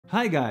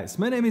Hi guys,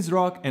 my name is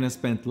Rok and I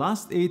spent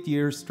last 8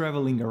 years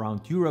traveling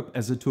around Europe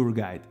as a tour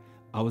guide.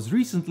 I was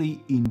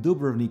recently in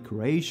Dubrovnik,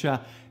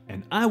 Croatia,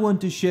 and I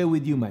want to share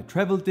with you my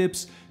travel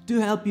tips to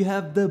help you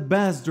have the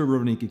best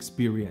Dubrovnik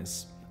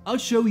experience. I'll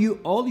show you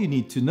all you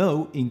need to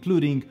know,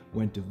 including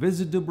when to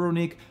visit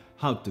Dubrovnik,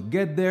 how to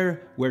get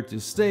there, where to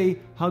stay,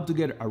 how to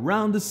get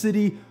around the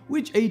city,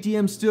 which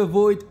ATMs to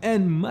avoid,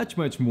 and much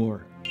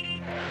more.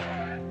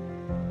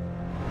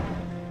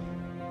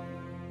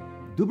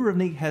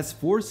 Dubrovnik has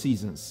 4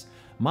 seasons.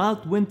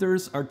 Mild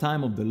winters are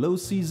time of the low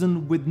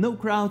season with no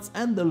crowds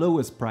and the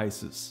lowest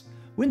prices.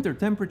 Winter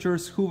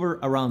temperatures hover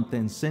around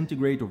 10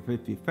 centigrade or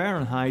 50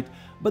 Fahrenheit,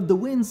 but the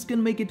winds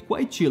can make it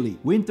quite chilly.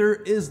 Winter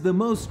is the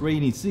most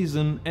rainy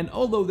season, and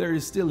although there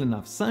is still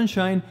enough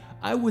sunshine,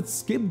 I would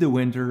skip the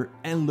winter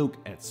and look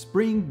at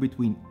spring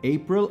between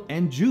April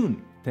and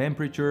June.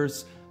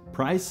 Temperatures,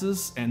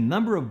 prices and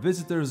number of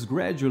visitors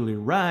gradually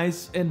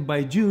rise, and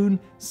by June,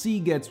 sea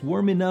gets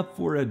warm enough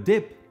for a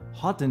dip.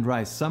 Hot and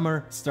dry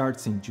summer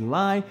starts in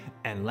July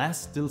and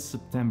lasts till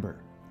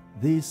September.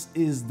 This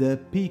is the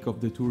peak of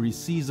the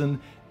tourist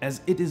season,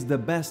 as it is the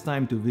best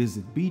time to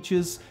visit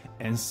beaches,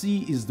 and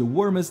sea is the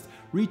warmest,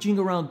 reaching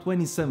around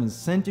 27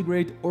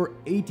 centigrade or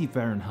 80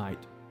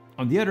 Fahrenheit.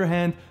 On the other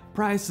hand,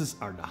 prices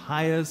are the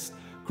highest,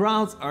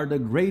 crowds are the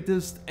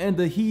greatest, and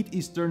the heat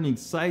is turning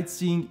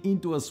sightseeing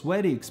into a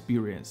sweaty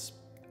experience.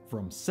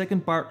 From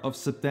second part of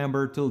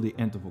September till the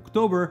end of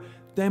October,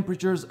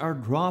 temperatures are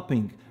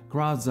dropping,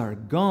 crowds are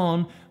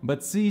gone,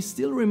 but sea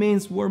still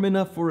remains warm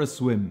enough for a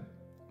swim.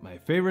 My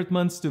favorite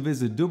months to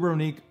visit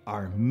Dubrovnik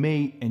are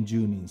May and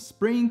June in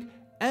spring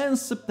and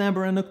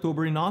September and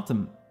October in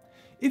autumn.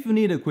 If you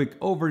need a quick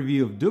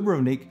overview of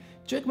Dubrovnik,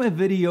 check my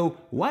video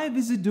Why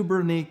Visit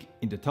Dubrovnik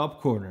in the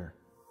top corner.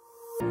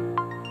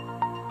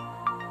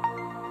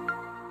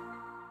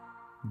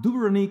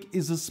 Dubrovnik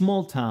is a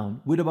small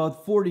town with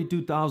about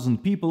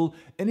 42,000 people,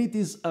 and it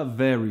is a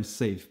very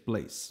safe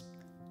place.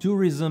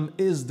 Tourism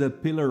is the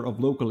pillar of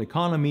local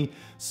economy,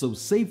 so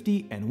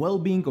safety and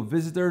well-being of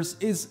visitors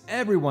is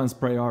everyone's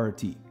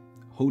priority.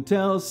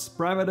 Hotels,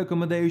 private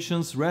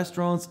accommodations,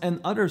 restaurants and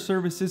other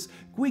services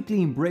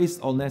quickly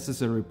embraced all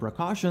necessary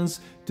precautions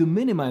to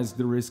minimize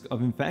the risk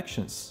of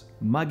infections.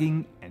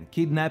 Mugging and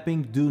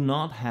kidnapping do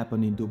not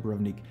happen in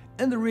Dubrovnik,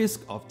 and the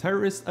risk of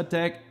terrorist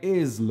attack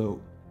is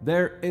low.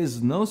 There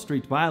is no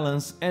street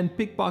violence and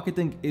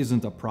pickpocketing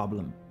isn't a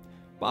problem.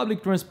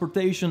 Public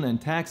transportation and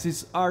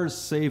taxis are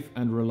safe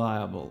and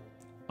reliable.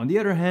 On the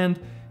other hand,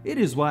 it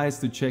is wise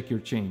to check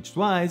your change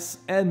twice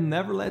and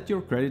never let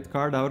your credit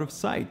card out of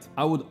sight.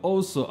 I would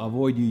also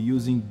avoid you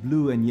using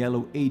blue and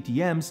yellow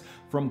ATMs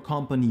from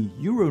company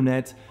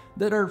Euronet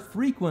that are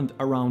frequent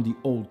around the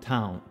old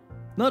town.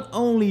 Not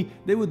only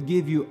they would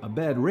give you a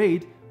bad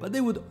rate, but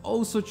they would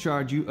also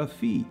charge you a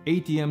fee.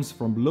 ATMs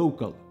from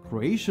local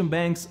Croatian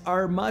banks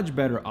are a much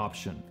better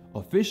option.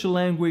 Official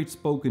language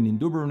spoken in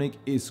Dubrovnik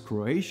is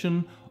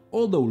Croatian,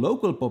 although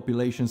local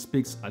population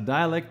speaks a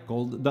dialect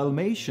called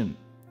Dalmatian.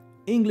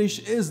 English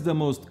is the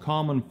most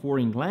common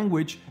foreign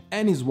language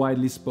and is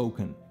widely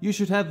spoken. You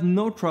should have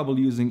no trouble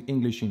using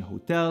English in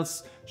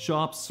hotels,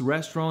 shops,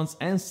 restaurants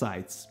and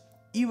sites.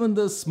 Even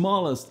the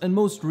smallest and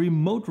most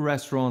remote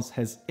restaurants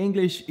has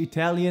English,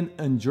 Italian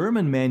and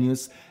German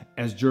menus,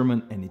 as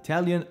German and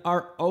Italian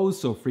are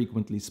also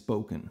frequently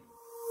spoken.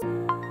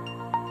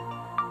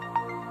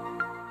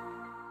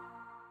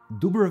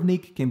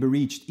 Dubrovnik can be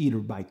reached either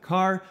by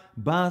car,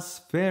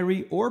 bus,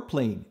 ferry or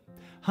plane.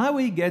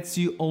 Highway gets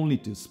you only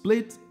to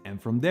Split, and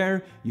from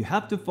there you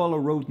have to follow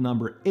road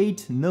number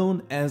 8,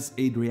 known as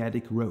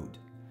Adriatic Road.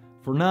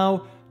 For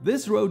now,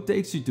 this road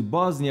takes you to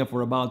Bosnia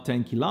for about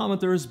 10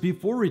 kilometers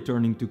before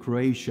returning to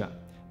Croatia.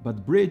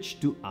 But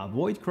bridge to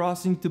avoid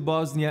crossing to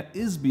Bosnia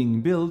is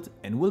being built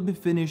and will be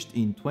finished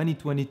in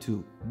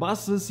 2022.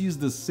 Buses use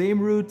the same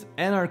route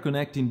and are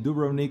connecting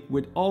Dubrovnik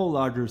with all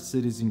larger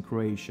cities in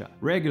Croatia.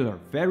 Regular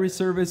ferry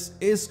service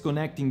is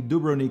connecting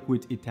Dubrovnik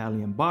with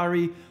Italian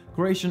Bari,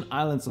 Croatian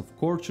islands of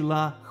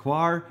Korčula,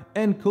 Hvar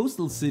and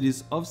coastal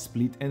cities of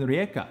Split and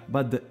Rijeka.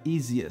 But the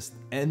easiest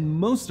and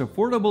most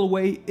affordable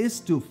way is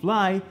to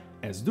fly,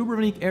 as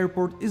Dubrovnik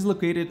Airport is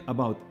located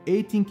about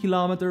 18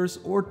 kilometers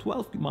or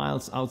 12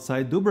 miles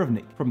outside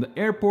Dubrovnik. From the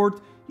airport,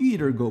 you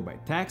either go by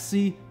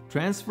taxi,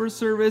 transfer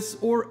service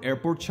or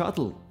airport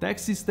shuttle.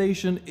 Taxi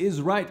station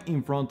is right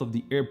in front of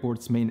the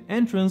airport's main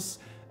entrance,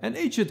 and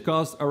it should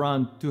cost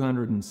around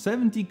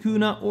 270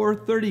 kuna or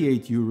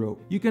 38 euro.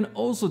 You can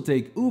also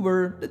take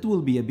Uber, that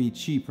will be a bit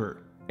cheaper.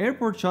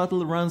 Airport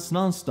shuttle runs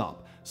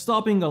non-stop,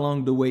 stopping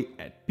along the way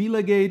at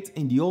Pilagate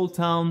in the old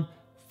town,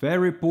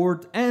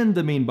 Ferryport and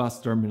the main bus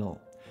terminal.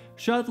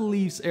 Shuttle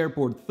leaves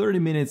airport 30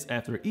 minutes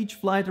after each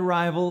flight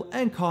arrival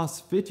and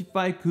costs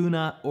 55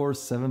 kuna or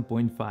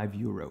 7.5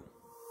 euro.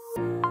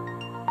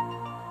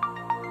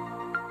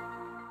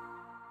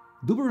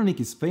 Dubrovnik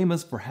is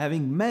famous for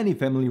having many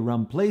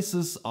family-run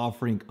places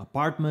offering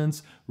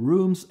apartments,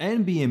 rooms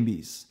and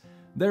B&Bs.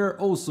 There are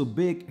also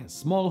big and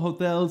small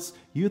hotels,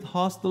 youth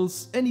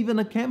hostels and even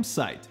a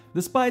campsite.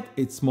 Despite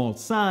its small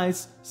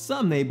size,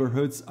 some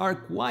neighborhoods are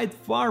quite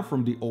far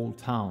from the old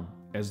town.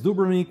 As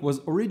Dubrovnik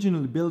was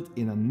originally built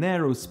in a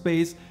narrow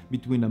space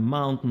between a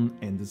mountain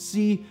and the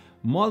sea,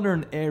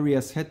 modern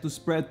areas had to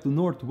spread to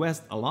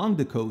northwest along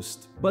the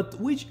coast. But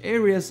which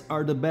areas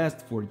are the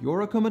best for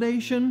your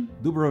accommodation?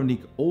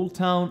 Dubrovnik Old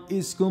Town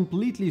is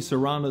completely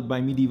surrounded by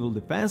medieval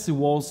defensive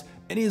walls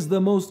and is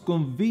the most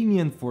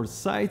convenient for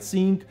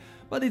sightseeing,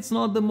 but it's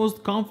not the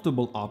most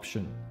comfortable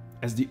option.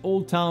 As the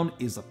Old Town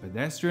is a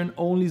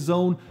pedestrian-only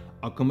zone,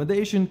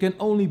 accommodation can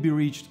only be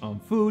reached on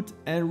foot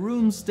and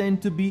rooms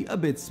tend to be a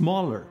bit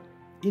smaller.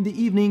 In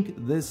the evening,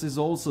 this is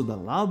also the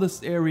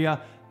loudest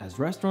area, as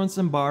restaurants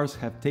and bars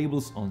have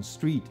tables on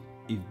street.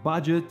 If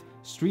budget,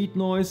 street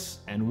noise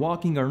and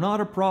walking are not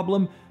a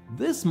problem,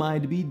 this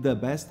might be the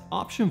best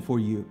option for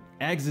you.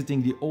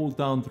 Exiting the Old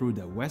Town through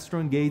the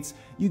western gates,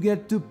 you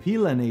get to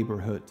Pila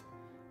neighborhood.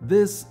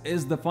 This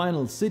is the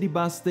final city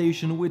bus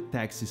station with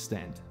taxi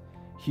stand.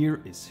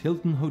 Here is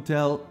Hilton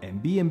Hotel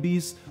and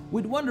B&Bs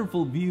with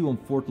wonderful view on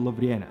Fort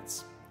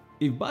Lovrijenac.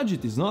 If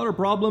budget is not a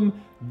problem,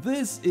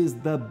 this is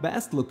the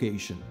best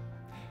location.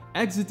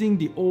 Exiting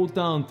the Old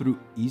Town through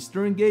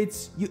eastern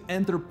gates, you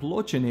enter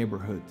Ploče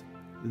neighborhood.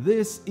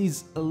 This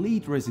is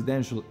elite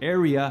residential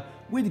area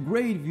with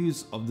great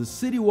views of the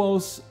city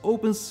walls,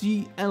 open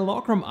sea and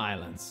Lokrum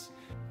Islands.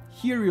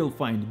 Here you'll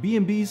find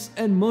B&Bs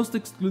and most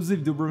exclusive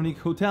Dubrovnik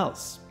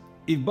hotels.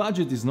 If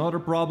budget is not a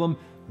problem,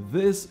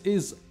 this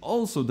is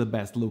also the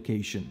best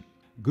location.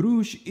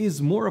 Gruž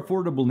is more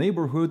affordable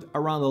neighborhood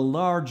around a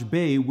large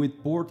bay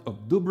with port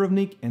of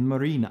Dubrovnik and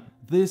marina.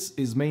 This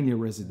is mainly a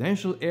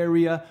residential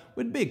area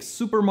with big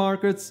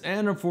supermarkets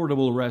and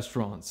affordable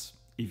restaurants.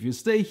 If you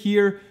stay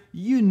here,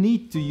 you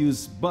need to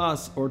use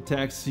bus or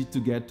taxi to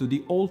get to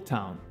the Old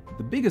Town.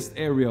 The biggest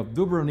area of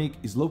Dubrovnik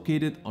is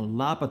located on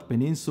Lapat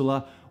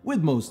Peninsula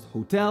with most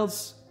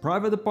hotels,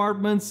 private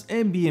apartments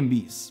and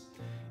B&Bs.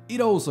 It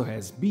also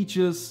has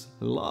beaches,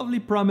 lovely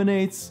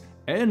promenades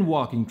and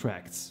walking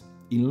tracks.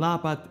 In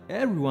Lapat,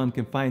 everyone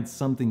can find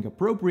something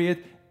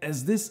appropriate,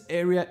 as this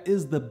area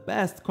is the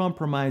best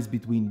compromise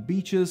between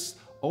beaches,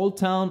 Old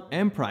Town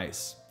and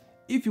price.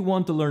 If you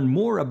want to learn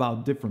more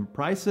about different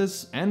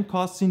prices and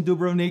costs in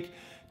Dubrovnik,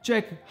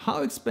 check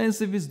How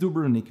Expensive is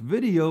Dubrovnik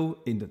video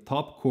in the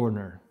top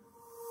corner.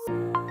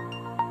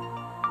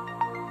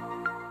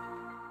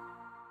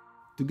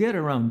 To get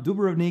around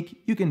Dubrovnik,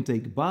 you can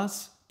take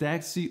bus,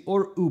 taxi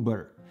or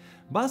Uber.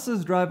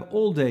 Buses drive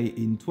all day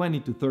in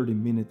 20 to 30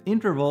 minute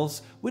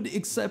intervals with the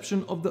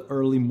exception of the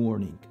early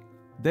morning.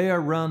 They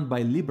are run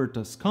by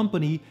Libertas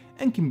company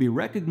and can be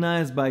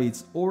recognized by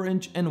its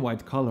orange and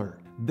white color.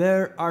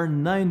 There are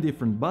 9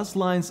 different bus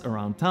lines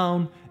around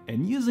town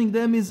and using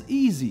them is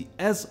easy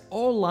as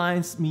all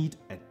lines meet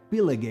at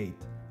Pila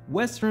Gate,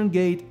 Western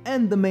Gate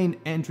and the main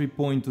entry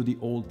point to the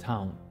Old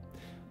Town.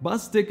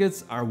 Bus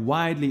tickets are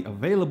widely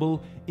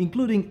available,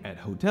 including at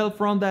hotel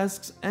front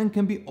desks, and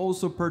can be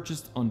also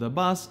purchased on the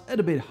bus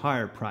at a bit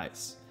higher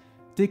price.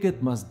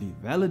 Ticket must be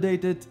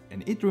validated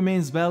and it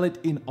remains valid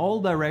in all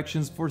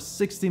directions for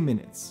 60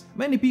 minutes.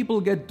 Many people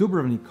get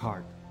Dubrovnik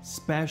Card,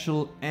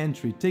 special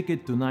entry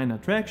ticket to 9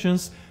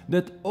 attractions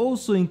that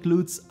also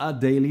includes a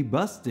daily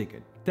bus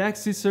ticket.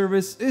 Taxi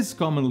service is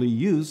commonly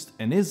used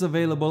and is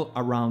available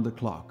around the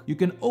clock. You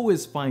can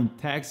always find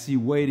taxi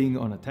waiting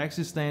on a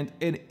taxi stand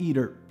at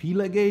either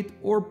Pila Gate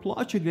or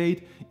Ploče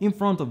Gate in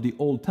front of the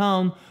Old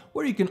Town,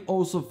 where you can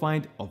also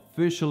find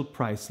official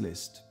price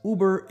list.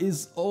 Uber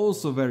is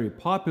also very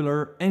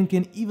popular and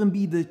can even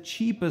be the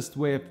cheapest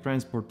way of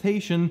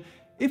transportation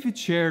if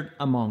it's shared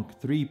among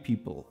 3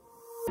 people.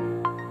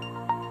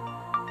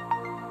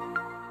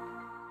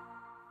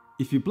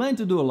 If you plan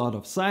to do a lot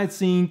of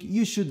sightseeing,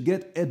 you should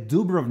get a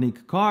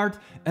Dubrovnik Card,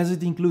 as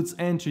it includes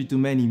entry to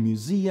many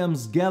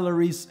museums,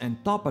 galleries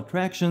and top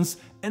attractions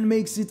and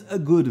makes it a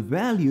good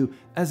value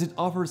as it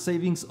offers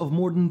savings of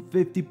more than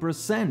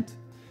 50%.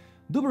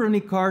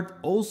 Dubrovnik Card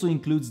also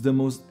includes the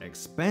most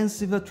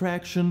expensive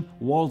attraction,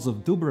 Walls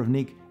of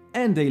Dubrovnik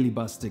and daily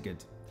bus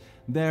ticket.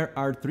 There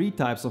are 3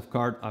 types of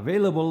card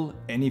available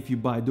and if you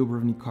buy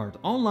Dubrovnik Card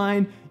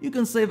online, you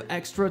can save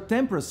extra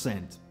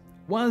 10%.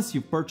 Once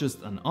you've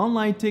purchased an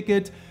online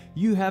ticket,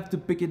 you have to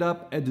pick it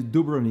up at the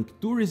Dubrovnik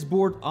Tourist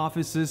Board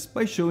offices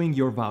by showing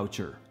your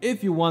voucher.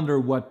 If you wonder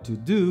what to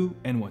do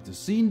and what to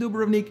see in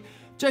Dubrovnik,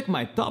 check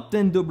my top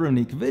 10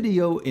 Dubrovnik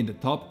video in the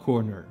top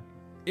corner.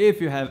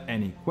 If you have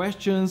any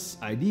questions,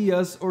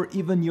 ideas or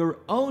even your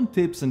own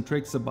tips and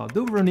tricks about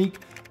Dubrovnik,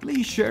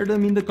 please share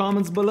them in the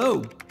comments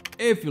below.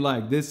 If you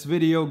like this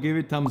video, give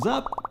it a thumbs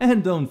up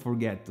and don't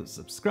forget to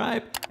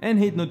subscribe and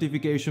hit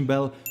notification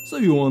bell so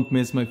you won't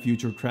miss my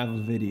future travel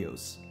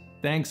videos.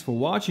 Thanks for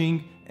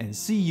watching and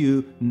see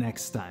you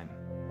next time.